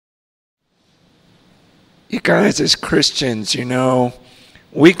You guys, as Christians,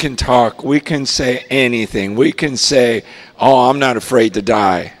 we can talk, we can say anything. We can say, oh, I'm not afraid to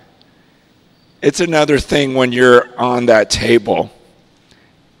die. It's another thing when you're on that table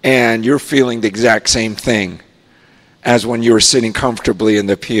and you're feeling the exact same thing as when you were sitting comfortably in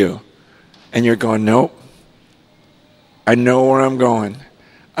the pew. And you're going, nope, I know where I'm going.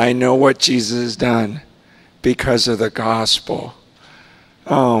 I know what Jesus has done because of the gospel.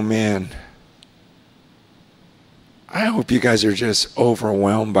 Oh, man. I hope you guys are just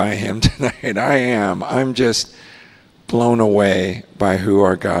overwhelmed by him tonight. I am. I'm just blown away by who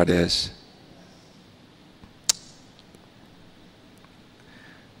our God is.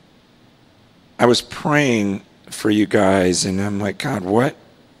 I was praying for you guys, and I'm like, God, what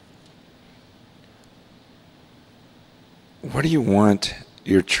do you want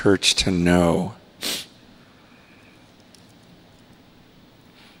your church to know?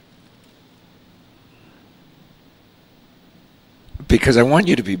 Because I want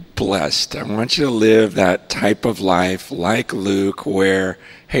you to be blessed. I want you to live that type of life like Luke where,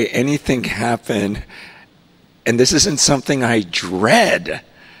 hey, anything happen, and this isn't something I dread.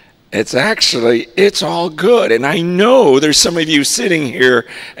 It's all good. And I know there's some of you sitting here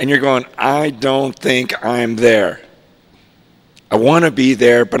and you're going, I don't think I'm there. I want to be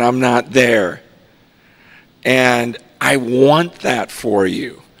there, but I'm not there. And I want that for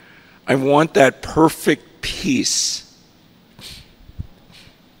you. I want that perfect peace.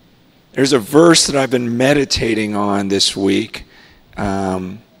 There's a verse that I've been meditating on this week.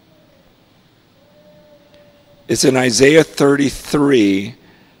 It's in Isaiah 33,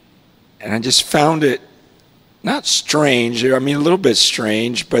 and I just found it not strange, a little bit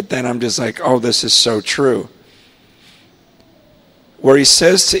strange, but then I'm just like, oh, this is so true. Where he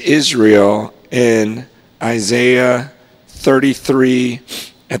says to Israel in Isaiah 33,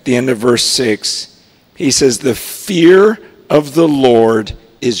 at the end of verse 6, he says, the fear of the Lord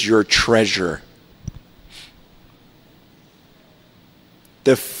is your treasure.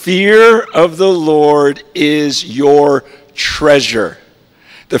 The fear of the Lord is your treasure.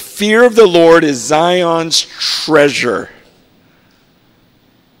 The fear of the Lord is Zion's treasure.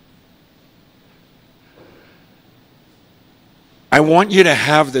 I want you to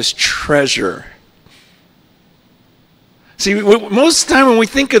have this treasure. See, most of the time when we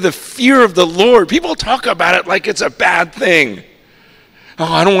think of the fear of the Lord, people talk about it like it's a bad thing. Oh,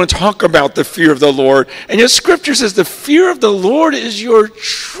 I don't want to talk about the fear of the Lord. And yet Scripture says the fear of the Lord is your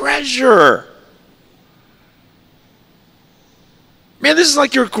treasure. Man, this is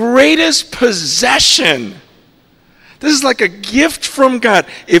like your greatest possession. This is like a gift from God.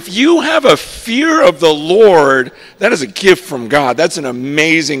 If you have a fear of the Lord, that is a gift from God. That's an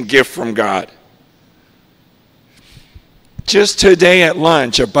amazing gift from God. Just today at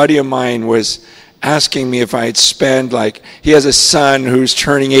lunch, a buddy of mine was asking me if I'd spend, he has a son who's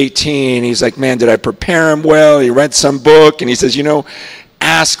turning 18. He's like, man, did I prepare him well? He read some book, and he says,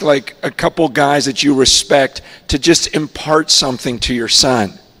 ask a couple guys that you respect to just impart something to your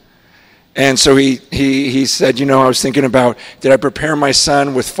son. And so he said, I was thinking about, did I prepare my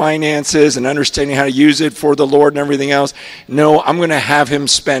son with finances and understanding how to use it for the Lord and everything else? No, I'm going to have him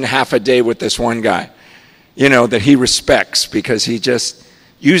spend half a day with this one guy, that he respects because he just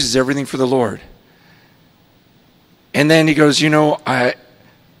uses everything for the Lord. And then he goes, I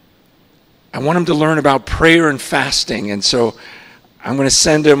want him to learn about prayer and fasting. And so I'm going to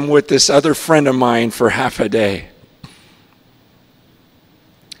send him with this other friend of mine for half a day.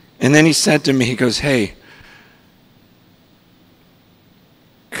 And then he said to me, he goes, hey,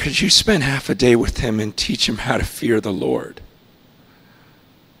 could you spend half a day with him and teach him how to fear the Lord?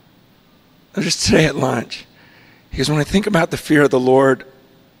 Just today at lunch. He goes, when I think about the fear of the Lord,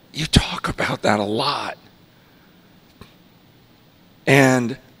 you talk about that a lot.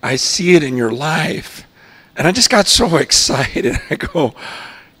 And I see it in your life. And I just got so excited. I go,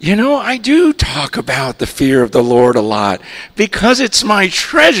 I do talk about the fear of the Lord a lot because it's my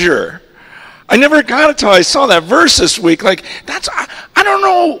treasure. I never got it till I saw that verse this week. I don't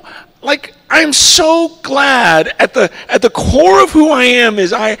know, I'm so glad at the core of who I am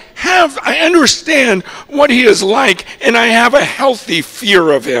is I understand what he is like, and I have a healthy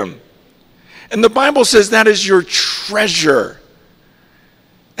fear of him. And the Bible says that is your treasure.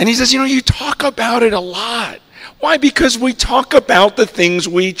 And he says, you talk about it a lot. Why? Because we talk about the things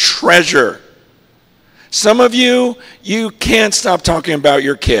we treasure. Some of you can't stop talking about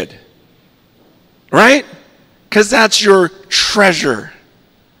your kid. Right? Because that's your treasure.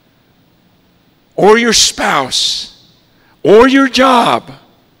 Or your spouse. Or your job.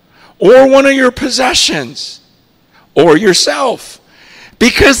 Or one of your possessions. Or yourself.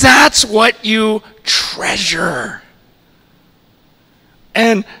 Because that's what you treasure.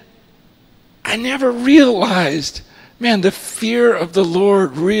 And I never realized, man, the fear of the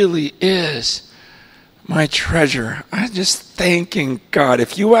Lord really is my treasure. I'm just thanking God.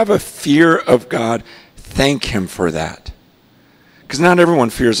 If you have a fear of God, thank him for that. Because not everyone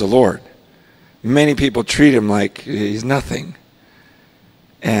fears the Lord. Many people treat him like he's nothing.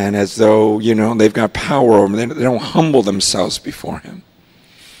 And as though, they've got power over him. They don't humble themselves before him.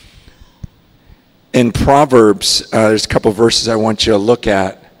 In Proverbs, there's a couple verses I want you to look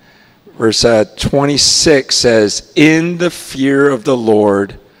at. Verse 26 says, in the fear of the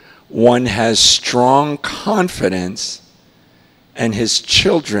Lord, one has strong confidence, and his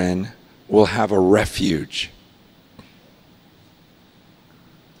children will have a refuge.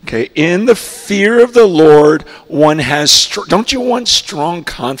 Okay, in the fear of the Lord, one has, don't you want strong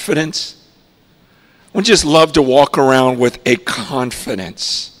confidence? Wouldn't you just love to walk around with a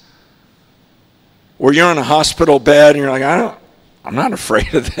confidence? Where you're on a hospital bed and you're like, I'm not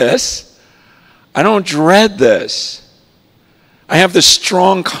afraid of this. I don't dread this. I have this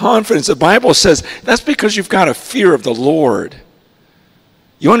strong confidence. The Bible says that's because you've got a fear of the Lord.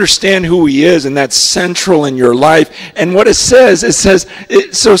 You understand who he is, and that's central in your life. And what it says,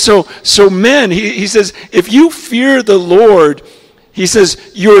 so men, he says, if you fear the Lord, he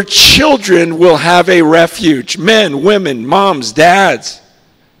says, your children will have a refuge. Men, women, moms, dads.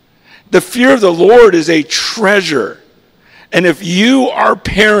 The fear of the Lord is a treasure. And if you are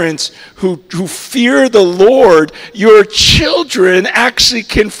parents who fear the Lord, your children actually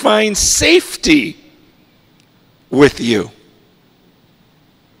can find safety with you.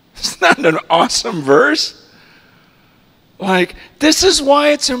 Isn't that an awesome verse? Like, this is why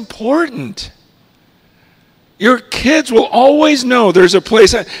it's important. Your kids will always know there's a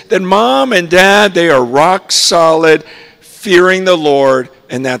place that mom and dad, they are rock solid, fearing the Lord,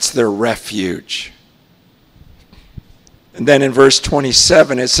 and that's their refuge. And then in verse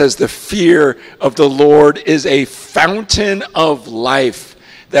 27, it says, the fear of the Lord is a fountain of life,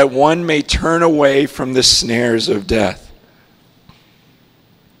 that one may turn away from the snares of death.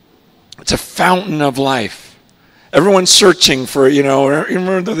 It's a fountain of life. Everyone's searching for,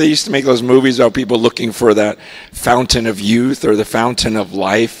 remember they used to make those movies about people looking for that fountain of youth or the fountain of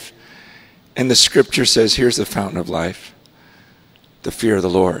life. And the scripture says, here's the fountain of life. The fear of the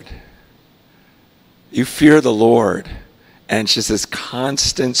Lord. You fear the Lord, and it's just this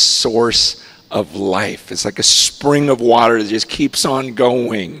constant source of life. It's like a spring of water that just keeps on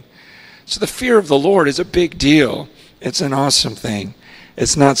going. So the fear of the Lord is a big deal. It's an awesome thing.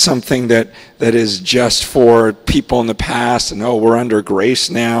 It's not something that is just for people in the past and, we're under grace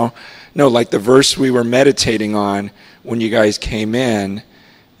now. No, like the verse we were meditating on when you guys came in,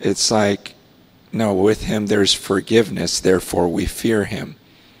 it's like, no, with him there's forgiveness, therefore we fear him.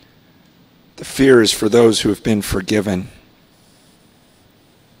 The fear is for those who have been forgiven.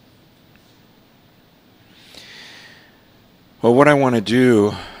 Well, what I want to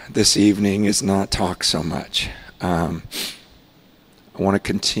do this evening is not talk so much. I want to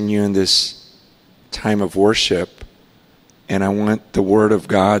continue in this time of worship, and I want the Word of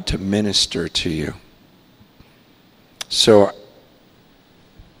God to minister to you. So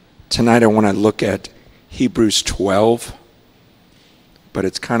tonight I want to look at Hebrews 12, but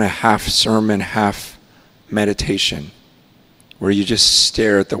it's kind of half sermon, half meditation, where you just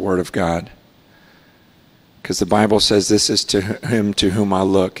stare at the Word of God. Because the Bible says, this is to him to whom I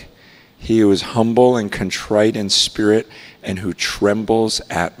look, he who is humble and contrite in spirit, and who trembles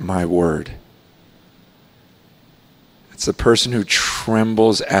at my word. It's the person who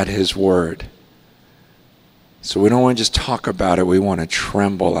trembles at his word. So we don't want to just talk about it, we want to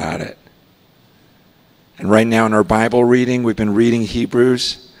tremble at it. And right now in our Bible reading, we've been reading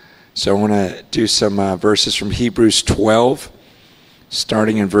Hebrews. So I want to do some verses from Hebrews 12,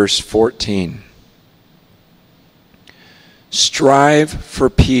 starting in verse 14. Strive for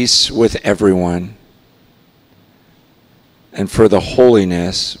peace with everyone, and for the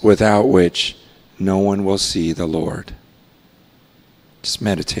holiness without which no one will see the Lord. Just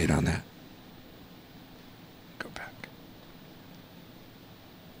meditate on that. Go back.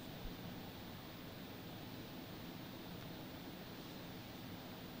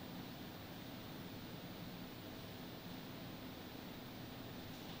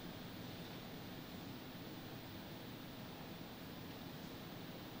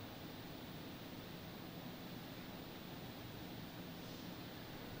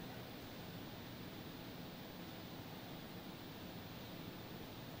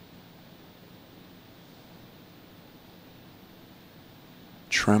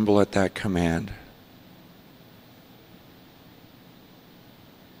 Tremble at that command.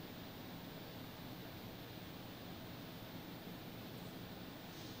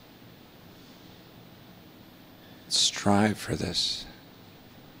 strive for this.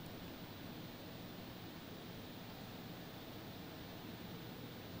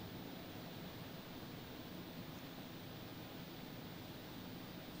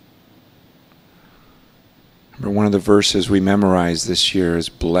 Remember, one of the verses we memorized this year is,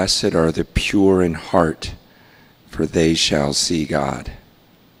 "Blessed are the pure in heart, for they shall see God."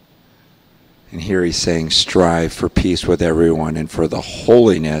 And here he's saying, strive for peace with everyone and for the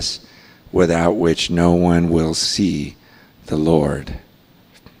holiness without which no one will see the Lord.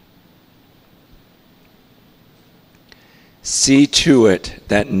 See to it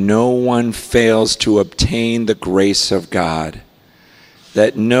that no one fails to obtain the grace of God,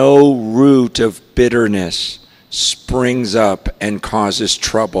 that no root of bitterness springs up and causes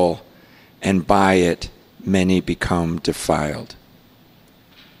trouble, and by it many become defiled.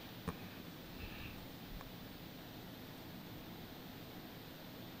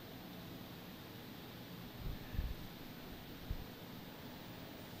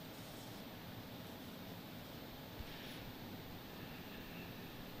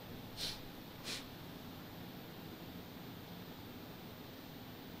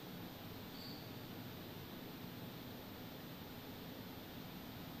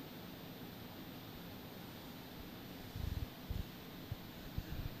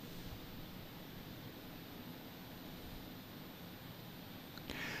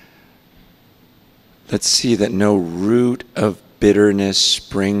 Let's see that no root of bitterness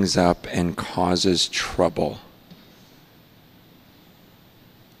springs up and causes trouble,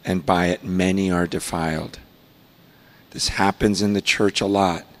 and by it many are defiled. This happens in the church a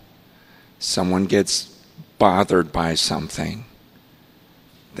lot. Someone gets bothered by something.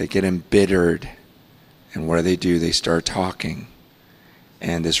 They get embittered, and what do? They start talking.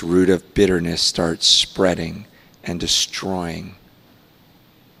 And this root of bitterness starts spreading and destroying.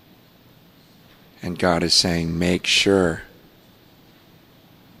 And God is saying, make sure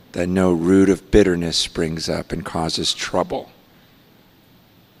that no root of bitterness springs up and causes trouble.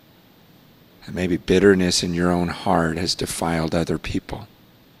 And maybe bitterness in your own heart has defiled other people.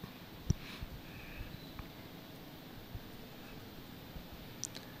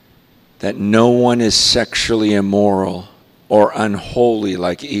 That no one is sexually immoral or unholy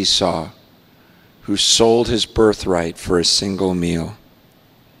like Esau, who sold his birthright for a single meal.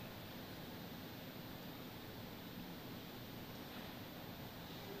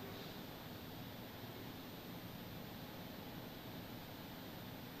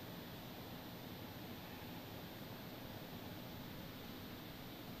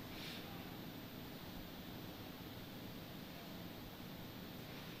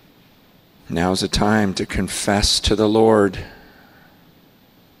 Now's the time to confess to the Lord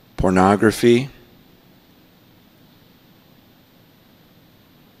pornography,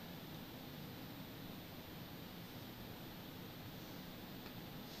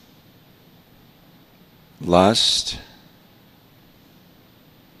 lust,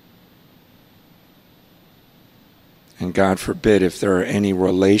 and God forbid if there are any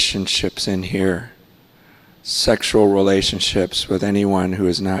relationships in here, sexual relationships with anyone who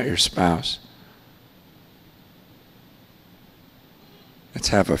is not your spouse. Let's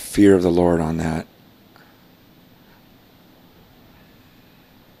have a fear of the Lord on that.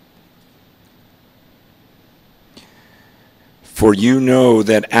 For you know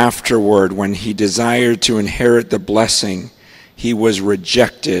that afterward, when he desired to inherit the blessing, he was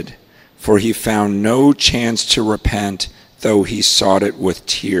rejected, for he found no chance to repent, though he sought it with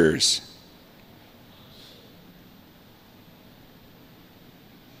tears.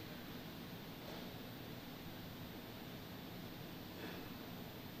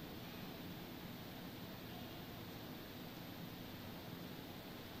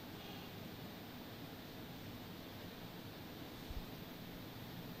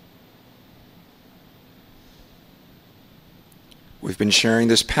 We've been sharing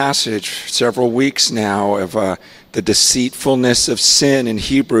this passage for several weeks now of the deceitfulness of sin in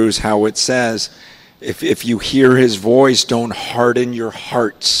Hebrews, how it says, if you hear his voice, don't harden your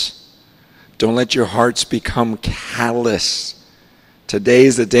hearts. Don't let your hearts become callous. Today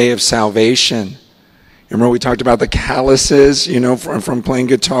is the day of salvation. Remember we talked about the calluses, from playing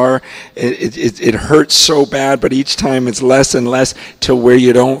guitar. It hurts so bad, but each time it's less and less to where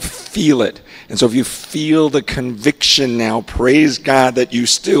you don't feel it. And so if you feel the conviction now, praise God that you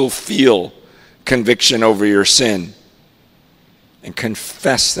still feel conviction over your sin. And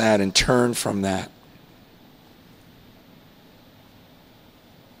confess that and turn from that.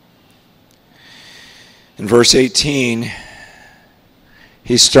 In verse 18,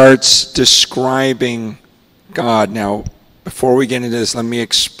 he starts describing God. Now, before we get into this, let me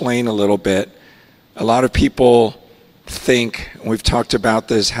explain a little bit. A lot of people think, we've talked about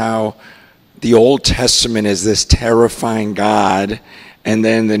this, how the Old Testament is this terrifying God, and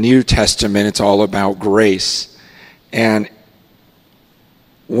then the New Testament, it's all about grace. And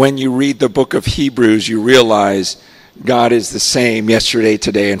when you read the book of Hebrews, you realize God is the same yesterday,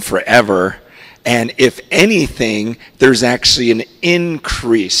 today, and forever. And if anything, there's actually an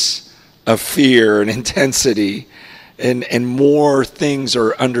increase of fear and intensity, and more things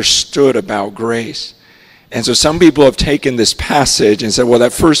are understood about grace. And so some people have taken this passage and said, well,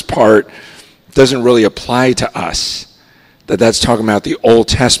 that first part doesn't really apply to us. That's talking about the Old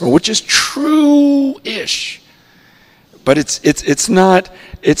Testament, which is true-ish. But it's not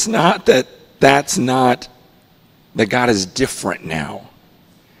that God is different now.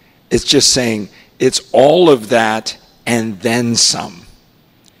 It's just saying it's all of that and then some.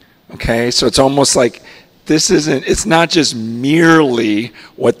 Okay? So it's almost like it's not just merely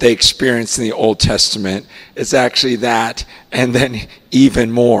what they experienced in the Old Testament. It's actually that and then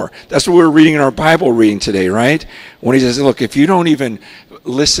even more. That's what we're reading in our Bible reading today, right? When he says, look, if you don't even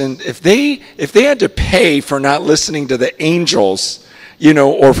listen, if they had to pay for not listening to the angels,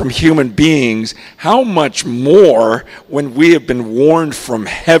 or from human beings, how much more when we have been warned from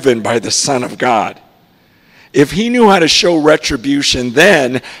heaven by the Son of God? If he knew how to show retribution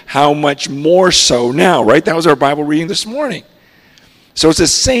then, how much more so now, right? That was our Bible reading this morning. So it's the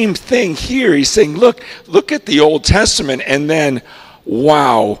same thing here. He's saying, look at the Old Testament, and then,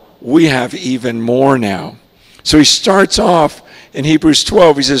 wow, we have even more now. So he starts off in Hebrews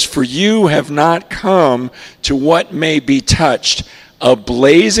 12. He says, for you have not come to what may be touched, a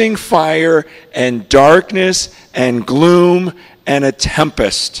blazing fire and darkness and gloom and a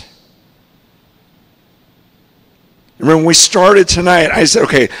tempest. Remember when we started tonight, I said,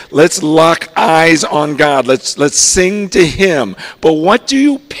 okay, let's lock eyes on God. Let's sing to him. But what do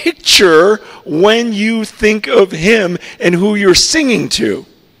you picture when you think of him and who you're singing to?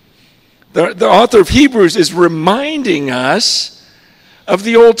 The author of Hebrews is reminding us of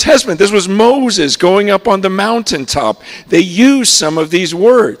the Old Testament. This was Moses going up on the mountaintop. They used some of these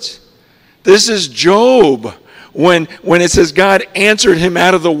words. This is Job when it says God answered him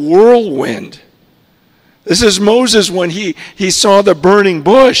out of the whirlwind. This is Moses when he saw the burning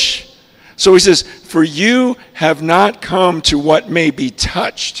bush. So he says, for you have not come to what may be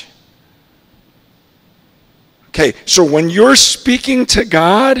touched. Okay, so when you're speaking to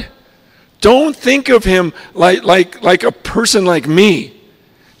God, don't think of him like a person like me,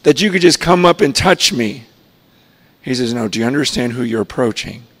 that you could just come up and touch me. He says, no, do you understand who you're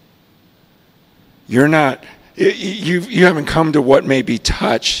approaching? You haven't come to what may be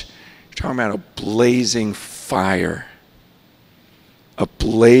touched. You're talking about a blazing fire. A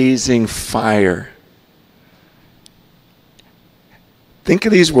blazing fire. Think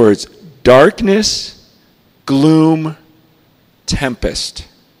of these words: darkness, gloom, tempest.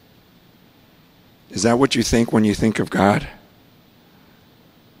 Is that what you think when you think of God?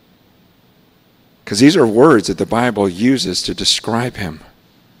 Because these are words that the Bible uses to describe him.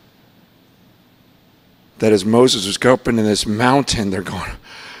 That as Moses was going up into this mountain, they're going,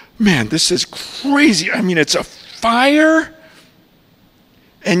 man, this is crazy. I mean, it's a fire,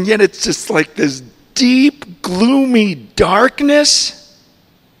 and yet it's just like this deep, gloomy darkness.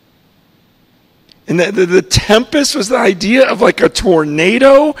 And the tempest was the idea of like a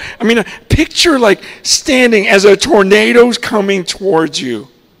tornado. I mean, picture like standing as a tornado's coming towards you.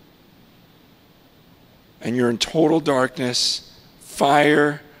 And you're in total darkness,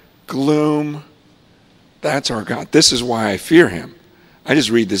 fire, gloom. That's our God. This is why I fear him. I just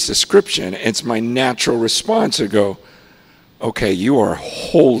read this description. It's my natural response to go, okay, you are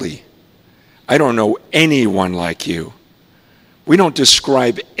holy. I don't know anyone like you. We don't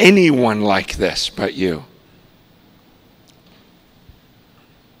describe anyone like this but you.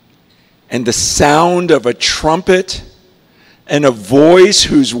 And the sound of a trumpet and a voice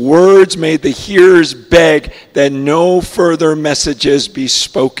whose words made the hearers beg that no further messages be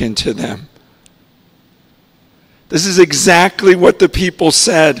spoken to them. This is exactly what the people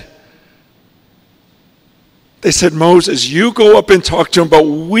said. They said, Moses, you go up and talk to him, but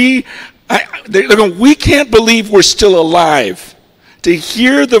they're going, we can't believe we're still alive to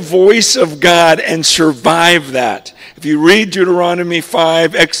hear the voice of God and survive that. If you read Deuteronomy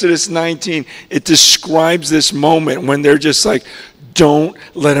 5, Exodus 19, it describes this moment when they're just like, don't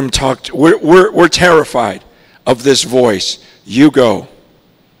let him talk. We're terrified of this voice. You go.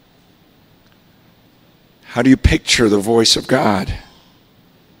 How do you picture the voice of God?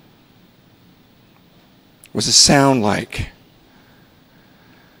 What does it sound like?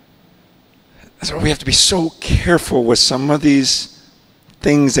 That's why we have to be so careful with some of these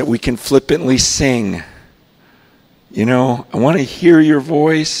things that we can flippantly sing. I want to hear your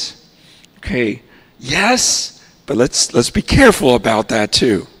voice. Okay, yes, but let's be careful about that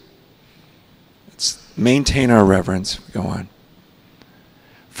too. Let's maintain our reverence. Go on.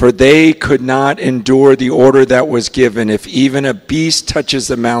 For they could not endure the order that was given. If even a beast touches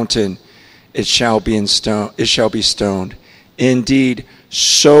the mountain, it shall be stoned. Indeed,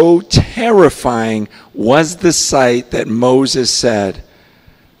 so terrifying was the sight that Moses said,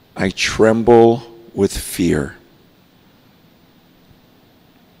 I tremble with fear.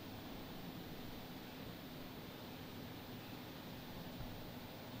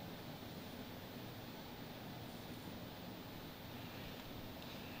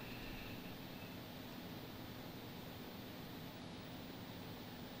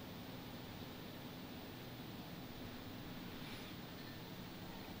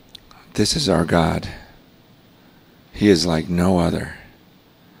 This is our God. He is like no other.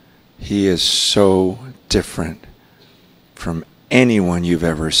 He is so different from anyone you've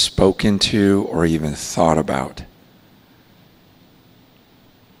ever spoken to or even thought about.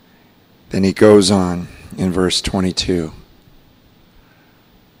 Then he goes on in verse 22.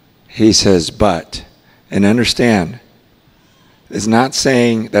 He says, but, and understand, it's not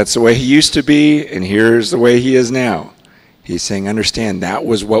saying that's the way he used to be and here's the way he is now. He's saying, understand, that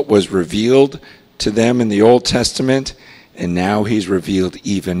was what was revealed to them in the Old Testament, and now he's revealed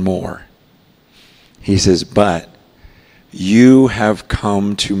even more. He says, but you have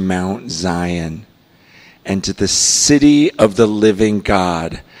come to Mount Zion and to the city of the living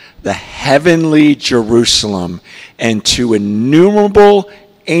God, the heavenly Jerusalem, and to innumerable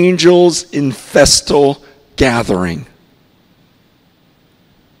angels in festal gathering.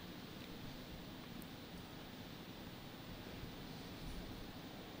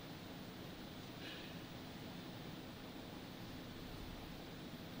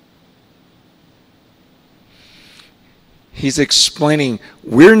 He's explaining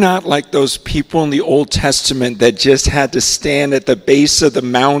we're not like those people in the Old Testament that just had to stand at the base of the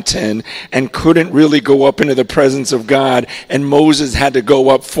mountain and couldn't really go up into the presence of God, and Moses had to go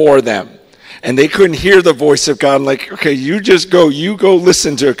up for them. And they couldn't hear the voice of God. Like, okay, you go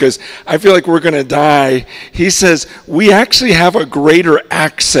listen to it because I feel like we're going to die. He says we actually have a greater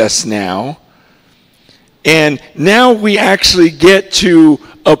access now. And now we actually get to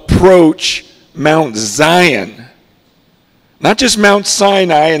approach Mount Zion. Not just Mount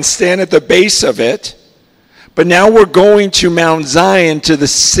Sinai and stand at the base of it, but now we're going to Mount Zion, to the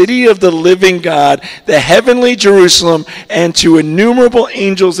city of the living God, the heavenly Jerusalem, and to innumerable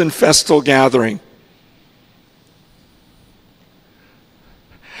angels in festal gathering.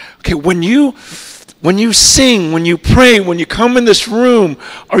 Okay, when you sing, when you pray, when you come in this room,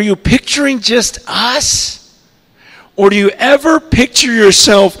 are you picturing just us? Or do you ever picture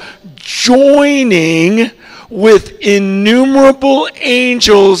yourself joining with innumerable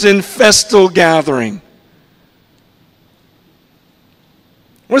angels in festal gathering?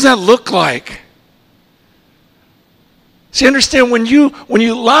 What does that look like? See, understand, when you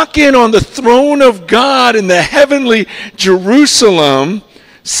lock in on the throne of God in the heavenly Jerusalem,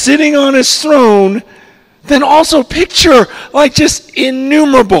 sitting on his throne, then also picture like just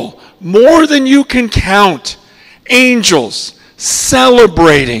innumerable, more than you can count, angels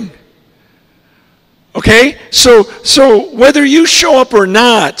celebrating. Okay, so whether you show up or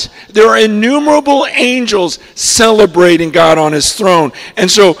not, there are innumerable angels celebrating God on his throne.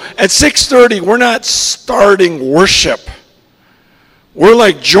 And so at 6:30, we're not starting worship. We're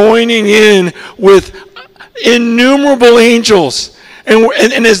like joining in with innumerable angels.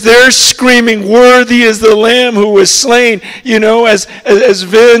 And as they're screaming, worthy is the Lamb who was slain, as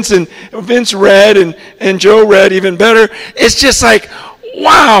Vince read and Joe read even better, it's just like,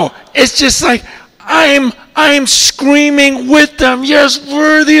 wow, it's just like, I'm screaming with them. Yes,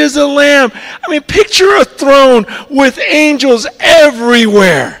 worthy is the Lamb. I mean, picture a throne with angels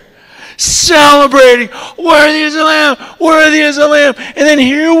everywhere celebrating, worthy is the Lamb, worthy is the Lamb. And then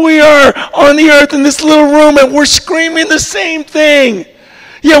here we are on the earth in this little room, and we're screaming the same thing.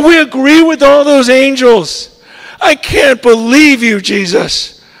 Yeah, we agree with all those angels. I can't believe you,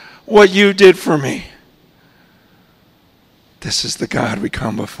 Jesus, what you did for me. This is the God we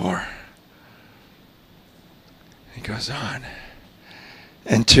come before. He goes on.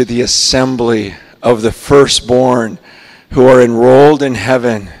 And to the assembly of the firstborn who are enrolled in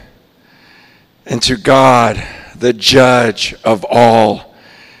heaven, and to God, the judge of all,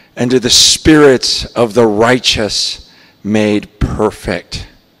 and to the spirits of the righteous made perfect.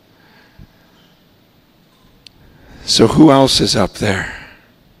 So who else is up there?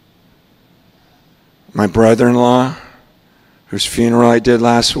 My brother-in-law, whose funeral I did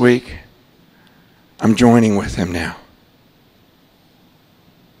last week. I'm joining with him now.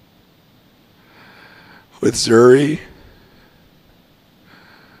 with Zuri.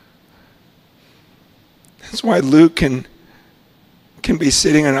 That's why Luke can be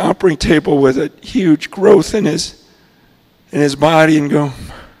sitting at an operating table with a huge growth in his body and go,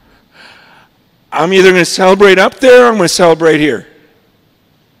 I'm either going to celebrate up there or I'm going to celebrate here.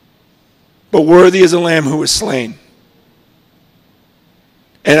 But worthy is the Lamb who was slain.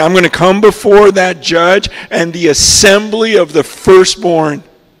 And I'm going to come before that judge and the assembly of the firstborn.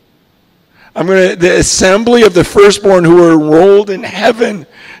 The assembly of the firstborn who are enrolled in heaven.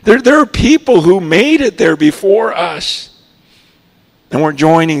 There are people who made it there before us. And we're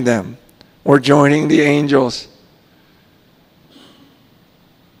joining them. We're joining the angels.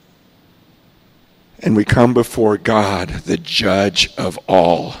 And we come before God, the judge of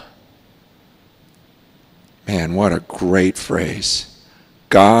all. Man, what a great phrase.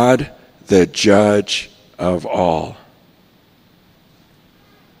 God, the judge of all.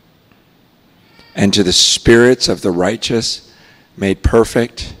 And to the spirits of the righteous made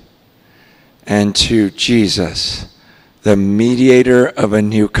perfect, and to Jesus, the mediator of a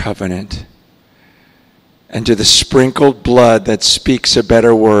new covenant, and to the sprinkled blood that speaks a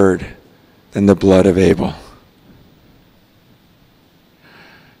better word than the blood of Abel.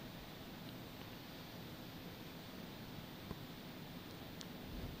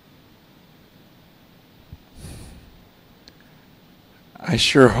 I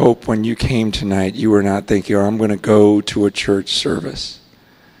sure hope when you came tonight you were not thinking, I'm going to go to a church service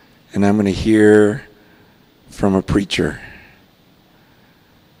and I'm going to hear from a preacher.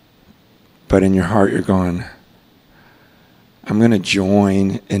 But in your heart you're going, I'm going to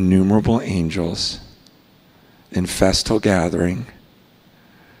join innumerable angels in festal gathering.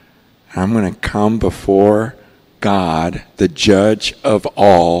 I'm going to come before God, the judge of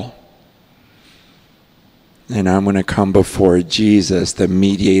all. And I'm going to come before Jesus, the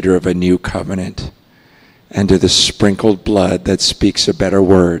mediator of a new covenant, and to the sprinkled blood that speaks a better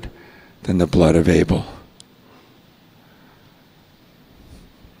word than the blood of Abel.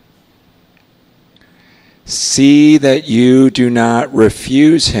 See that you do not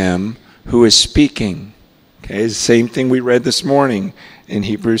refuse him who is speaking. Okay, the same thing we read this morning in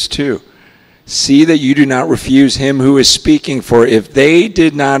Hebrews 2. See that you do not refuse him who is speaking, for if they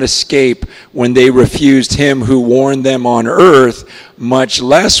did not escape when they refused him who warned them on earth, much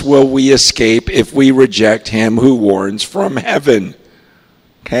less will we escape if we reject him who warns from heaven.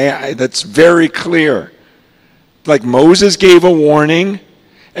 Okay, that's very clear. Like Moses gave a warning,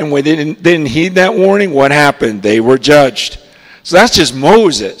 and when they didn't heed that warning, what happened? They were judged. So that's just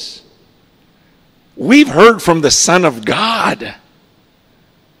Moses. We've heard from the Son of God.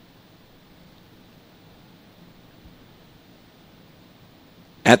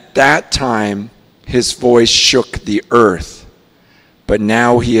 At that time, his voice shook the earth, but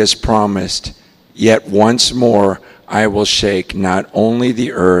now he has promised, yet once more I will shake not only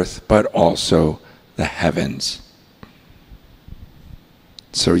the earth, but also the heavens.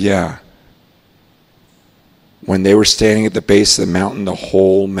 So yeah, when they were standing at the base of the mountain, the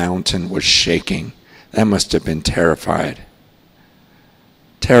whole mountain was shaking. That must have been terrifying.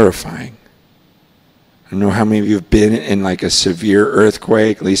 I don't know how many of you have been in like a severe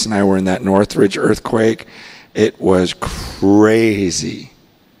earthquake. Lisa and I were in that Northridge earthquake. It was crazy.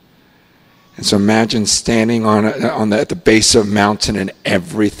 And so imagine standing at the base of a mountain and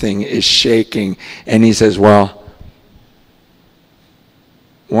everything is shaking. And he says, well,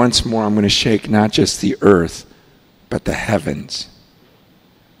 once more I'm going to shake not just the earth, but the heavens.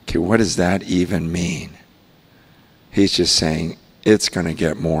 Okay, what does that even mean? He's just saying it's going to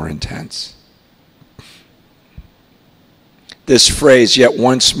get more intense. This phrase, yet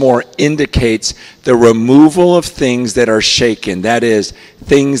once more, indicates the removal of things that are shaken. That is,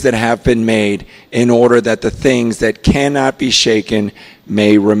 things that have been made in order that the things that cannot be shaken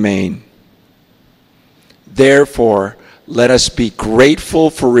may remain. Therefore, let us be grateful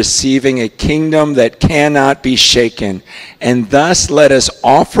for receiving a kingdom that cannot be shaken. And thus let us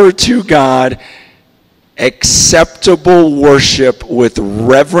offer to God acceptable worship with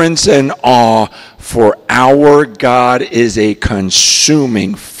reverence and awe, for our God is a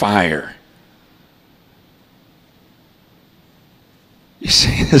consuming fire. You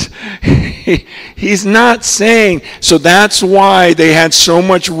see this? He's not saying, so that's why they had so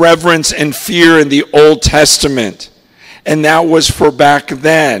much reverence and fear in the Old Testament. And that was for back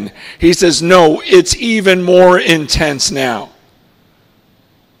then. He says, no, it's even more intense now.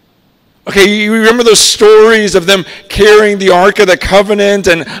 Okay, you remember those stories of them carrying the Ark of the Covenant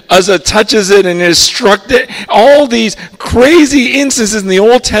and Uzzah touches it and is struck it. All these crazy instances in the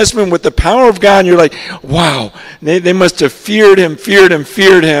Old Testament with the power of God. And you're like, wow, they must have feared him.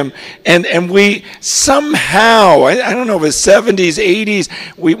 And we somehow, I don't know if it's 70s, 80s,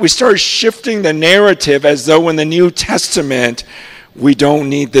 we started shifting the narrative as though in the New Testament, we don't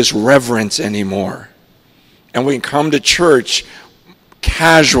need this reverence anymore. And we can come to church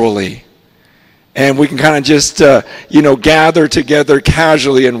casually. And we can kind of just, gather together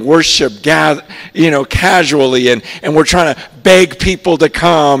casually and worship, casually. And we're trying to beg people to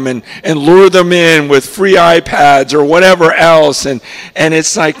come and lure them in with free iPads or whatever else. And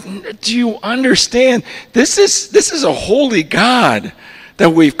it's like, do you understand? This is a holy God that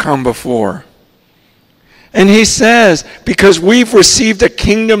we've come before. And he says, because we've received a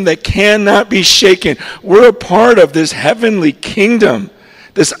kingdom that cannot be shaken. We're a part of this heavenly kingdom.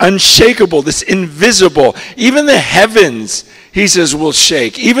 This unshakable, this invisible. Even the heavens, he says, will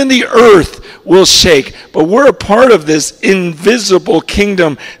shake. Even the earth will shake. But we're a part of this invisible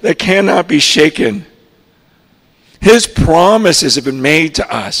kingdom that cannot be shaken. His promises have been made to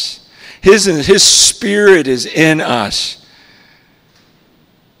us. His spirit is in us.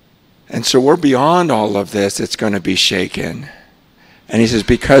 And so we're beyond all of this that's going to be shaken. And he says,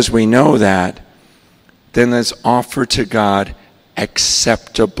 because we know that, then let's offer to God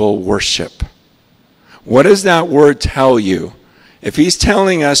acceptable worship. What does that word tell you? If he's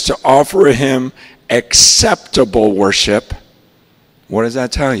telling us to offer him acceptable worship, what does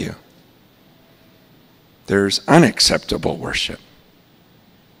that tell you? There's unacceptable worship.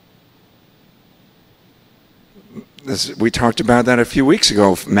 We talked about that a few weeks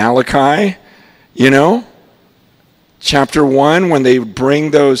ago. Malachi, chapter 1, when they bring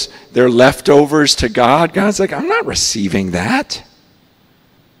their leftovers to God, God's like, I'm not receiving that.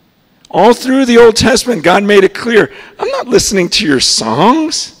 All through the Old Testament, God made it clear, I'm not listening to your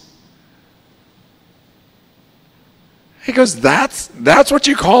songs. He goes, that's what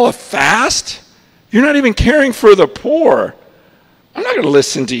you call a fast? You're not even caring for the poor. I'm not going to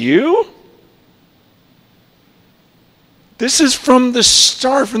listen to you. This is from the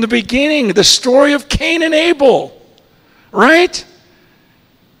start, from the beginning, the story of Cain and Abel. Right?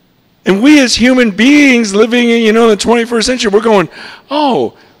 And we as human beings living in, the 21st century, we're going,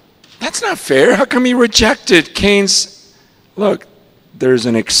 oh, that's not fair. How come he rejected Cain's? Look, there's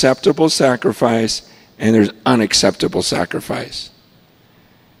an acceptable sacrifice and there's unacceptable sacrifice.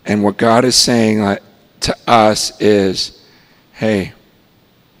 And what God is saying to us is, hey,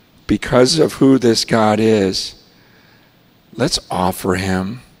 because of who this God is, let's offer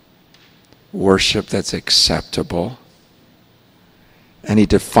him worship that's acceptable. And he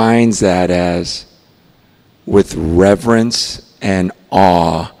defines that as with reverence and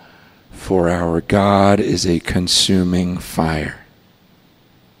awe, for our God is a consuming fire.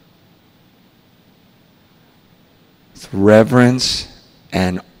 With reverence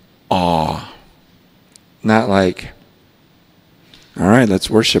and awe. Not like, all right, let's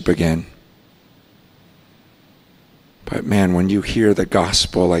worship again. But man, when you hear the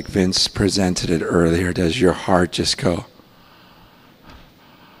gospel like Vince presented it earlier, does your heart just go,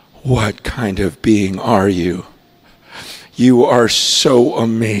 what kind of being are you? You are so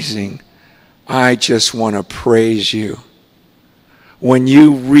amazing. I just want to praise you. When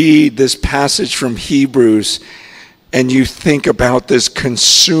you read this passage from Hebrews and you think about this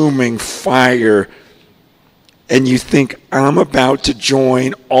consuming fire and you think, I'm about to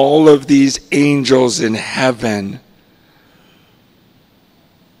join all of these angels in heaven,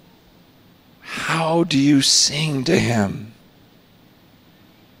 how do you sing to him?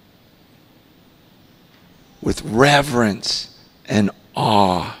 With reverence and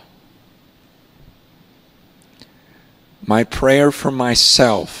awe. My prayer for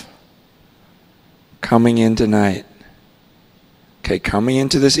myself coming in tonight, coming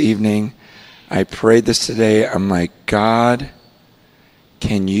into this evening, I prayed this today. I'm like, God,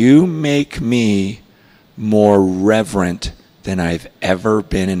 can you make me more reverent than I've ever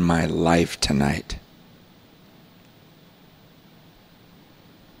been in my life tonight?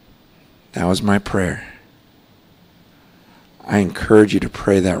 That was my prayer. I encourage you to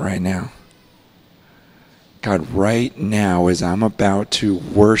pray that right now. God, right now, as I'm about to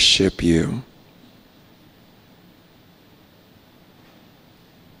worship you,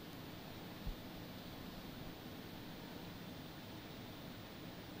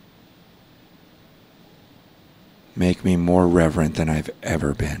 make me more reverent than I've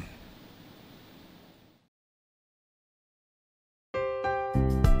ever been.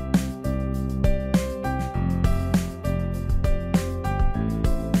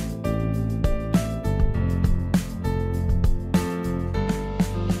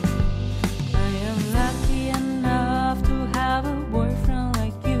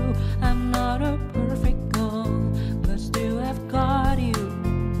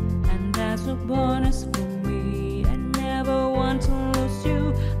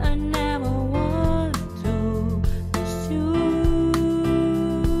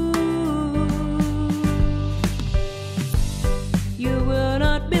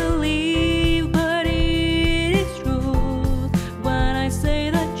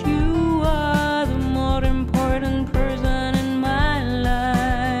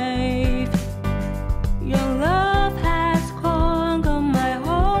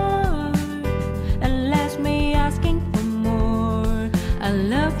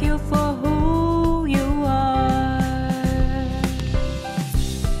 love you for who you are.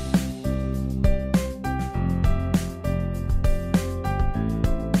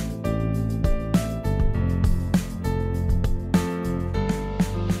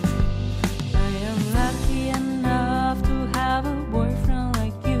 I am lucky enough to have a boyfriend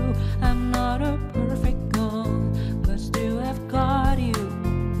like you. I'm not a perfect girl, but still I've got you,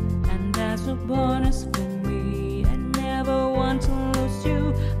 and that's a bonus for me. I never want to lose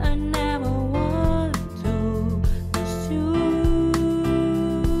you. I never want to lose you.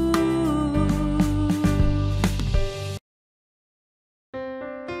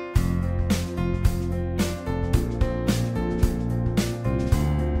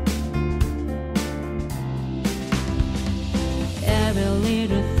 Every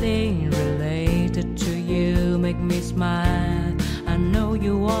little thing related to you make me smile. I know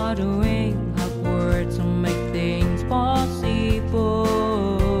you are doing hard work to make things possible.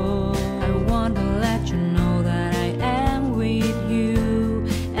 I want to let you know that I am with you,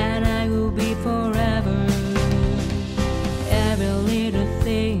 and I will be forever. Every little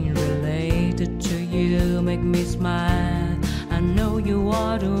thing related to you make me smile. I know you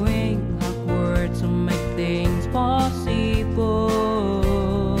are doing hard work to make things possible.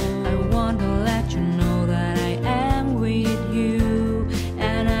 I want to let you know that I am with you,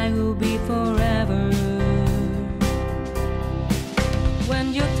 and I will be forever.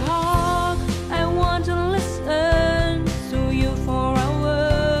 When you talk, I want to listen to you for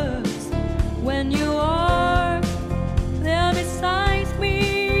hours. When you are there beside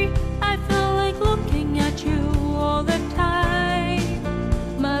me, I feel like looking at you all the time.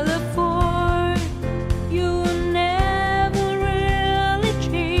 My love for you will never really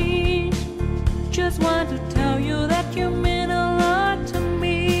change. Just want to tell you that you mean a lot to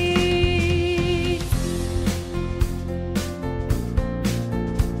me.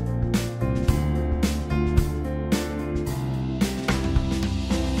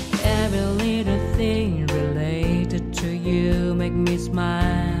 Every little thing related to you make me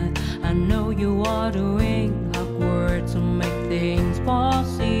smile. I know you are doing hard work to make things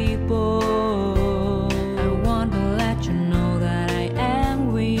possible. I want to let you know that I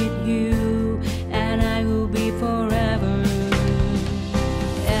am with you, and I will be forever.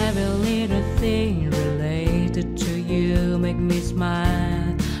 Every little thing related to you make me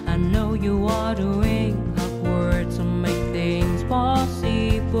smile. I know you are doing hard work to make things possible.